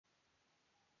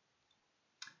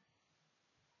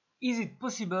Is it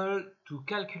possible to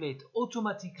calculate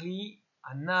automatically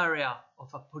an area of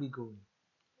a polygon?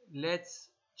 Let's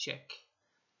check.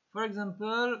 For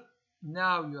example,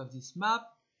 now you have this map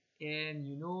and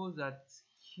you know that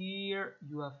here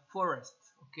you have forest,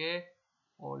 okay,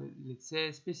 or let's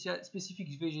say specific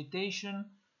vegetation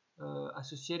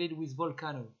associated with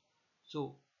volcano.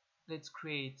 So let's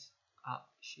create a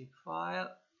shapefile.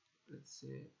 Let's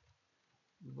say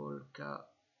volca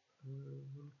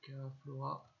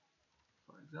flora,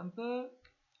 for example.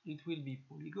 It will be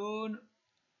polygon,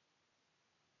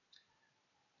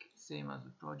 same as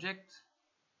the project.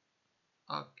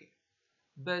 Okay,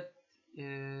 but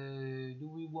do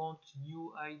we want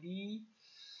new ID?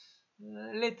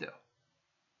 Later.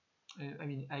 I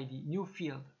mean ID, new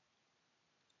field.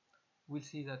 We'll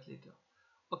see that later.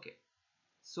 Okay,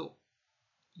 so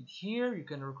here you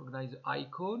can recognize the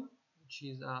icon, which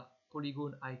is a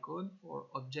polygon icon for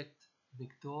object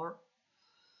vector,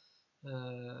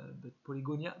 but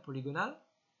polygonal.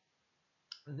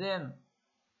 Then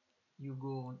you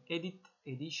go on edit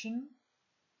edition,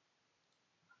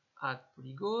 add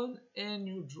polygon, and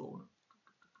you draw.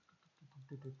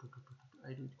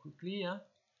 I do it quickly, huh?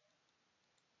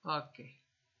 Okay,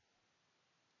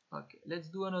 let's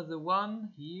do another one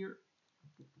here.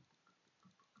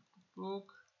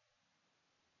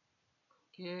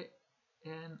 Okay,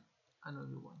 and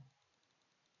another one.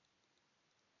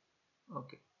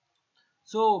 Okay,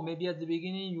 so maybe at the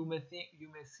beginning you may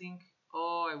think,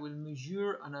 oh, I will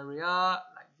measure an area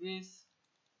like this.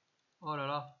 Oh la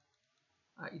la,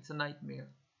 it's a nightmare,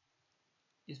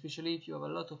 especially if you have a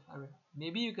lot of area.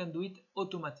 Maybe you can do it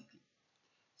automatically.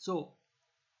 So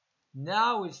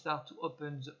now we'll start to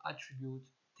open the attribute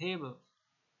table.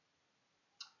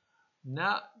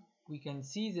 Now we can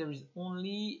see there is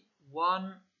only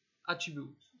one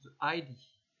attribute, the ID,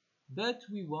 but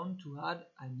we want to add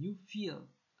a new field,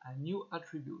 a new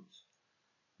attribute.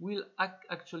 We'll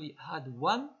actually add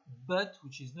one, but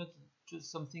which is not just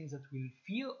something that will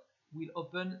fill. We'll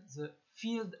open the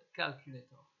field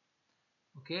calculator.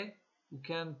 Okay, we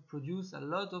can produce a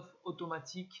lot of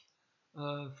automatic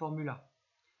formula.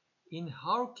 In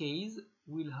our case,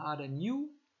 we'll add a new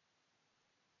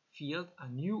field, a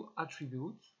new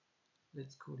attribute.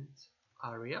 Let's call it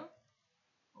area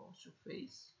or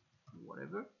surface,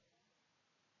 whatever.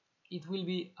 It will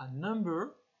be a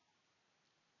number,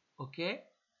 okay,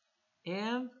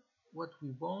 and what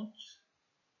we want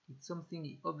is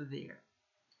something over there.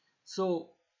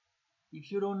 So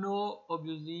if you don't know,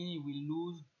 obviously you will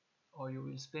lose or you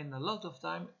will spend a lot of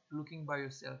time looking by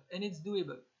yourself, and it's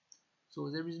doable. So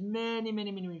there is many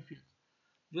fields.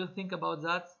 Just think about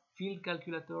that. Field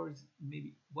calculator is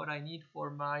maybe what I need for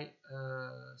my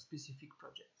specific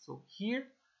project. So here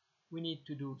we need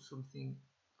to do something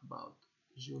about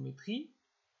geometry,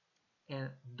 and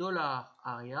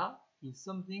 $area is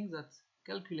something that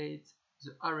calculates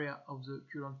the area of the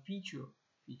current feature.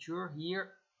 Feature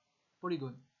here,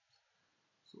 polygon.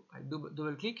 So I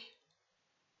double click.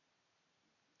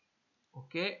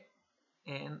 Okay,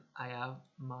 and I have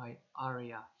my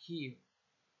area here.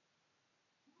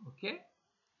 Okay,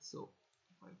 so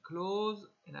if I close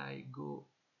and I go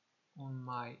on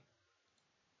my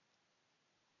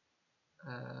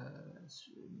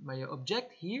my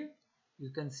object here,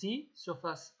 you can see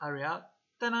surface area.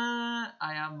 Ta-da!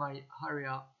 I have my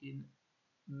area in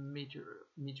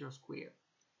meter square.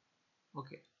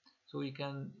 Okay, so you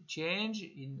can change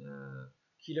in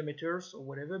kilometers or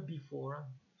whatever before.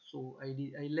 So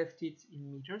I left it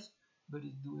in meters, but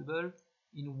it's doable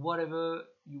in whatever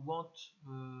you want.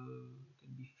 It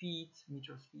can be feet,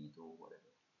 meters, feet, or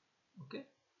whatever. Okay.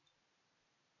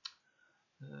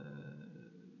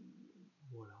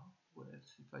 Voila. What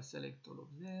else? If I select all of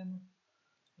them,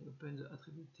 I open the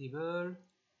attribute table.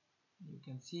 You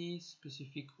can see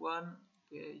specific one.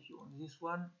 Okay, if you want this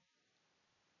one,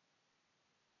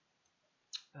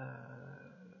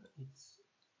 it's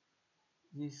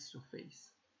this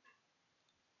surface.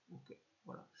 Okay,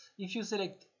 voila. If you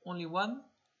select only one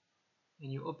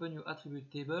and you open your attribute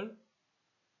table,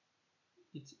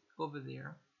 it's over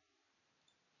there.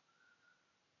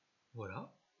 Voila.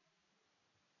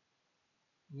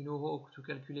 You know how to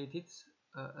calculate it,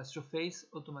 a surface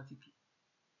automatically.